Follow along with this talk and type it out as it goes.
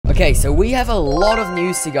Okay, so we have a lot of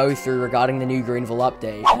news to go through regarding the new Greenville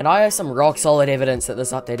update, and I have some rock solid evidence that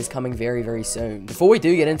this update is coming very, very soon. Before we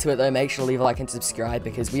do get into it though, make sure to leave a like and subscribe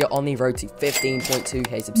because we are on the road to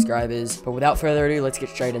 15.2k subscribers. But without further ado, let's get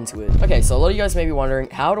straight into it. Okay, so a lot of you guys may be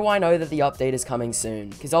wondering, how do I know that the update is coming soon?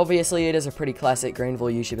 Because obviously it is a pretty classic Greenville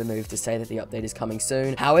YouTuber move to say that the update is coming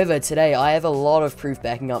soon. However, today I have a lot of proof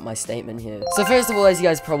backing up my statement here. So first of all, as you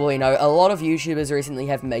guys probably know, a lot of YouTubers recently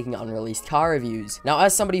have been making unreleased car reviews. Now,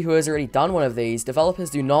 as somebody who has already done one of these, developers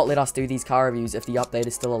do not let us do these car reviews if the update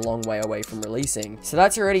is still a long way away from releasing. So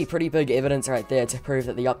that's already pretty big evidence right there to prove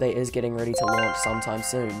that the update is getting ready to launch sometime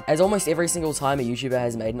soon. As almost every single time a YouTuber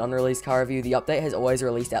has made an unreleased car review, the update has always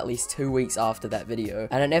released at least 2 weeks after that video,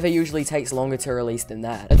 and it never usually takes longer to release than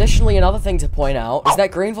that. Additionally, another thing to point out is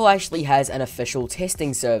that Greenville actually has an official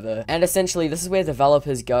testing server, and essentially this is where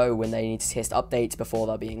developers go when they need to test updates before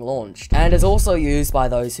they're being launched, and is also used by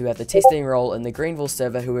those who have the testing role in the Greenville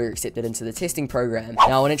server who are accepted into the testing program.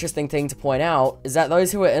 Now, an interesting thing to point out is that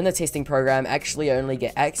those who are in the testing program actually only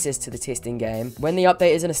get access to the testing game when the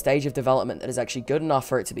update is in a stage of development that is actually good enough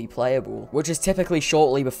for it to be playable, which is typically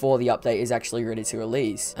shortly before the update is actually ready to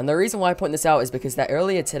release. And the reason why I point this out is because that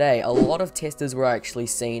earlier today, a lot of testers were actually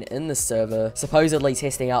seen in the server, supposedly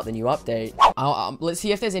testing out the new update. Let's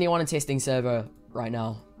see if there's anyone in testing server right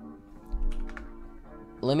now.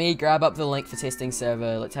 Let me grab up the link for testing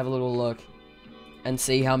server. Let's have a little look and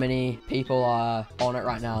see how many people are on it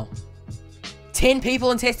right now. 10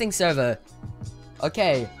 people in testing server.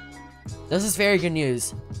 Okay, this is very good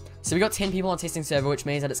news. So we got 10 people on testing server, which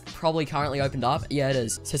means that it's probably currently opened up. Yeah, it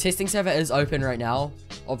is. So testing server is open right now.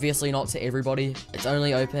 Obviously not to everybody. It's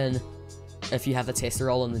only open if you have the tester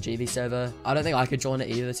role in the GV server. I don't think I could join it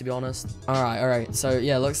either, to be honest. Alright. So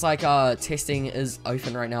yeah, looks like testing is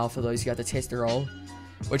open right now for those who have the tester role,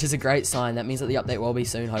 which is a great sign. That means that the update will be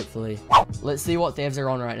soon, hopefully. Let's see what devs are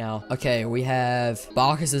on right now. Okay, we have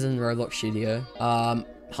Barkus is in Roblox Studio.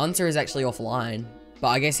 Hunter is actually offline, but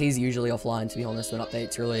I guess he's usually offline, to be honest, when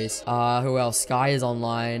updates release. Who else? Sky is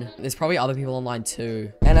online. There's probably other people online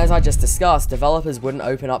too. And as I just discussed, developers wouldn't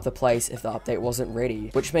open up the place if the update wasn't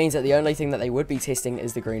ready, which means that the only thing that they would be testing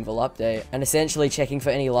is the Greenville update, and essentially checking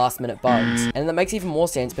for any last-minute bugs. And that makes even more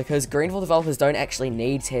sense because Greenville developers don't actually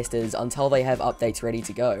need testers until they have updates ready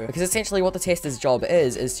to go, because essentially what the tester's job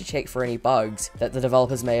is to check for any bugs that the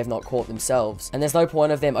developers may have not caught themselves. And there's no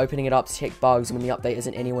point of them opening it up to check bugs when the update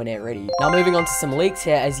isn't anywhere near ready. Now, moving on to some leaks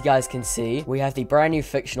here, as you guys can see, we have the brand new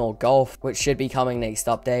fictional Golf, which should be coming next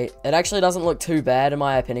update. It actually doesn't look too bad in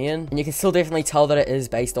my opinion, and you can still definitely tell that it is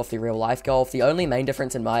based off the real life Golf. The only main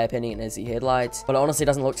difference in my opinion is the headlights, but it honestly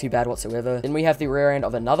doesn't look too bad whatsoever. Then we have the rear end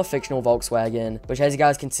of another fictional Volkswagen, which as you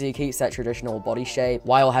guys can see keeps that traditional body shape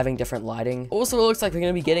while having different lighting. Also, it looks like we're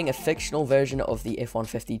going to be getting a fictional version of the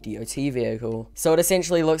F-150 DOT vehicle, so it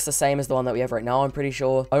essentially looks the same as the one that we have right now, I'm pretty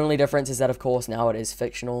sure. Only difference is that of course now it is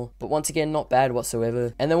fictional, but once again not bad whatsoever.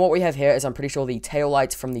 And then what we have here is, I'm pretty sure, the tail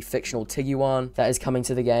lights from the fictional Tiguan that is coming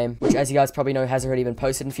to the game, which as you guys probably know has already been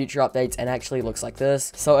posted in future updates and actually looks like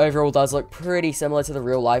this. So overall does look pretty similar to the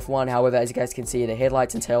real life one. However, as you guys can see, the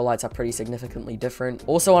headlights and tail lights are pretty significantly different.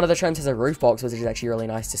 Also, one of the trims has a roof box, which is actually really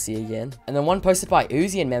nice to see again. And then one posted by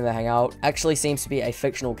Uzi in Member Hangout actually seems to be a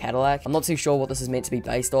fictional Cadillac. I'm not too sure what this is meant to be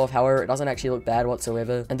based off. However, it doesn't actually look bad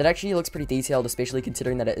whatsoever, and it actually looks pretty detailed, especially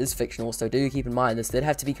considering that it is fictional. So do keep in mind this did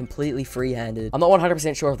have to be completely free-handed. I'm not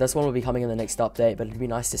 100% sure if this one will be coming in the next update, but it'd be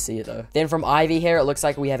nice to see it though. Then from Ivy here, it looks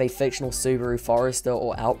like we have a fictional Subaru Forester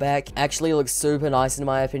or Outback. Actually looks super nice in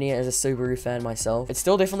my opinion as a Subaru fan myself. It's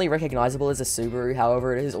still definitely recognizable as a Subaru,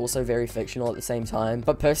 however it is also very fictional at the same time.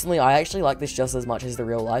 But personally, I actually like this just as much as the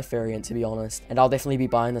real life variant, to be honest, and I'll definitely be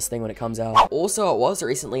buying this thing when it comes out. Also, it was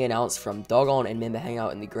recently announced from Dogon and Member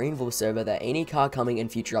Hangout in the Greenville server that any car coming in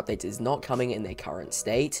future updates is not coming in their current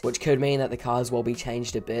state, which could mean that the cars will be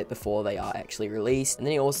changed a bit before they are actually released. And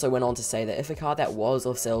then he also went on to say that if a car that was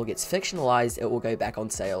off sale gets fictionalized, it will go back on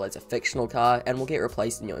sale as a fictional car and will get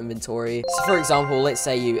replaced in your inventory. So for example, let's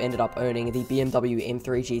say you ended up owning the BMW M3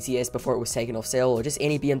 GTS before it was taken off sale, or just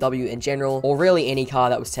any BMW in general, or really any car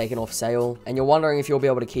that was taken off sale, and you're wondering if you'll be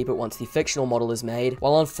able to keep it once the fictional model is made.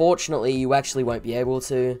 Well, unfortunately, you actually won't be able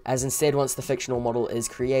to, as instead once the fictional model is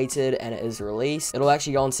created and it is released, it'll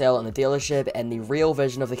actually go on sale in the dealership, and the real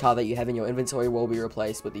version of the car that you have in your inventory will be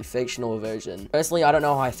replaced with the fictional version. Personally, I don't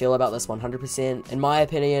know how I feel about this 100%. In my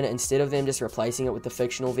opinion, instead of them just replacing it with the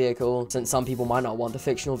fictional vehicle, since some people might not not want the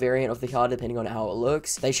fictional variant of the car depending on how it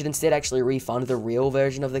looks. They should instead actually refund the real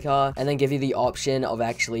version of the car and then give you the option of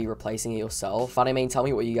actually replacing it yourself. But I mean, tell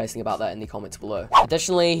me what you guys think about that in the comments below.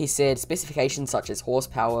 Additionally, he said specifications such as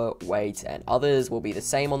horsepower, weight, and others will be the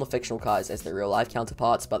same on the fictional cars as the real life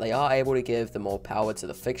counterparts, but they are able to give the more power to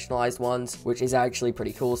the fictionalized ones, which is actually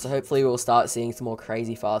pretty cool. So hopefully we'll start seeing some more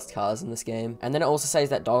crazy fast cars in this game. And then it also says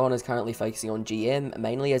that Dogon is currently focusing on GM,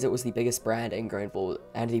 mainly as it was the biggest brand in Greenville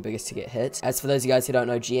and the biggest to get hit. As for those of you guys who don't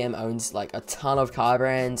know, GM owns like a ton of car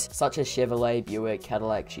brands such as Chevrolet, Buick,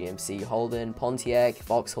 Cadillac, GMC, Holden, Pontiac,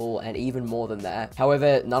 Vauxhall, and even more than that.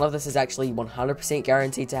 However, none of this is actually 100%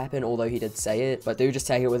 guaranteed to happen, although he did say it, but do just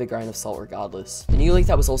take it with a grain of salt regardless. The new leak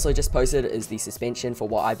that was also just posted is the suspension for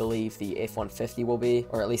what I believe the F-150 will be,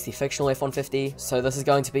 or at least the fictional F-150. So this is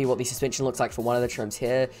going to be what the suspension looks like for one of the trims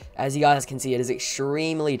here. As you guys can see, it is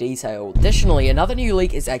extremely detailed. Additionally, another new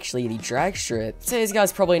leak is actually the drag strip. So as you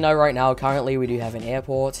guys probably know right now, currently we do have an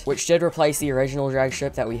airport, which did replace the original drag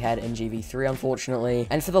strip that we had in GV3, unfortunately.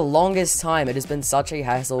 And for the longest time, it has been such a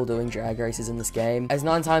hassle doing drag races in this game, as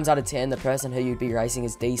 9 times out of 10, the person who you'd be racing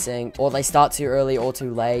is desync, or they start too early or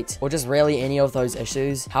too late, or just really any of those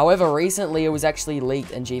issues. However, recently it was actually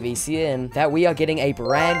leaked in GVCN that we are getting a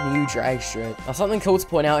brand new drag strip. Now, something cool to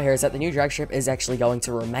point out here is that the new drag strip is actually going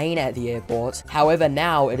to remain at the airport. However,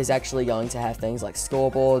 now it is actually going to have things like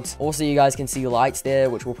scoreboards. Also, you guys can see lights there,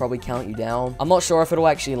 which will probably count you down. I'm not sure if it'll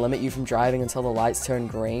actually limit you from driving until the lights turn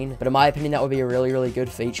green, but in my opinion, that would be a really good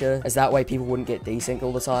feature, as that way people wouldn't get desynced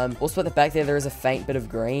all the time. Also, at the back there is a faint bit of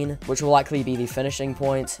green, which will likely be the finishing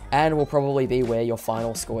point, and will probably be where your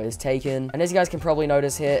final score is taken. And as you guys can probably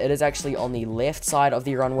notice here, it is actually on the left side of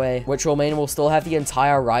the runway, which will mean we'll still have the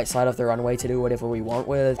entire right side of the runway to do whatever we want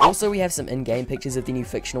with. Also, we have some in-game pictures of the new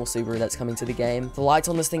fictional Subaru that's coming to the game. The lights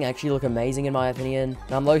on this thing actually look amazing in my opinion,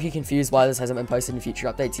 and I'm low-key confused why this hasn't been posted in future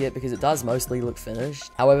updates yet, because it does mostly look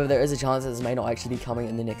finished. However, there is a chance that this may not actually be coming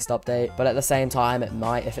in the next update, but at the same time, it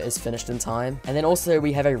might if it is finished in time. And then also,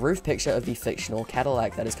 we have a roof picture of the fictional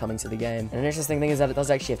Cadillac that is coming to the game. And an interesting thing is that it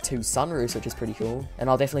does actually have 2 sunroofs, which is pretty cool, and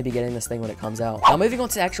I'll definitely be getting this thing when it comes out. Now, moving on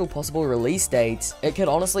to actual possible release dates, it could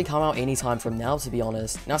honestly come out anytime from now, to be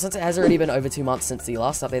honest. Now, since it has already been over 2 months since the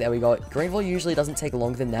last update that we got, Greenville usually doesn't take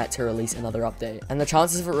longer than that to release another update, and the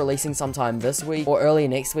chances of it releasing sometime this week or early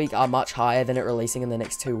next week are much higher than it releasing in the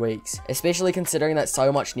next 2 weeks, especially considering that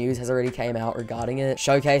so much news has already came out regarding it,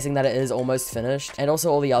 showcasing that it is almost finished, and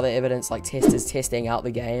also all the other evidence like testers testing out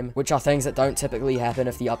the game, which are things that don't typically happen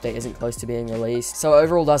if the update isn't close to being released. So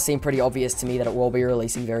overall, does seem pretty obvious to me that it will be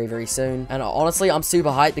releasing very soon, and honestly, I'm super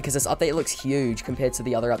hyped because this update looks huge compared to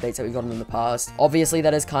the other updates that we've gotten in the past. Obviously,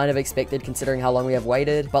 that is kind of expected considering how long we have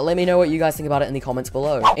waited, but let me know what you guys think about it in the comments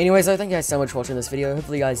below. Anyways, though, thank you guys so much for watching this video.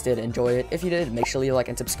 Hopefully you guys did enjoy it. If you did, make sure you like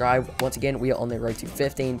and subscribe. Once again, we are on the road to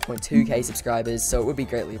 15.2k subscribers, so it would be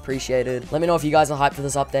greatly appreciated. Let me know if you guys are hyped for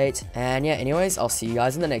this update, and yeah, anyways, I'll see you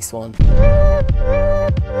guys in the next one.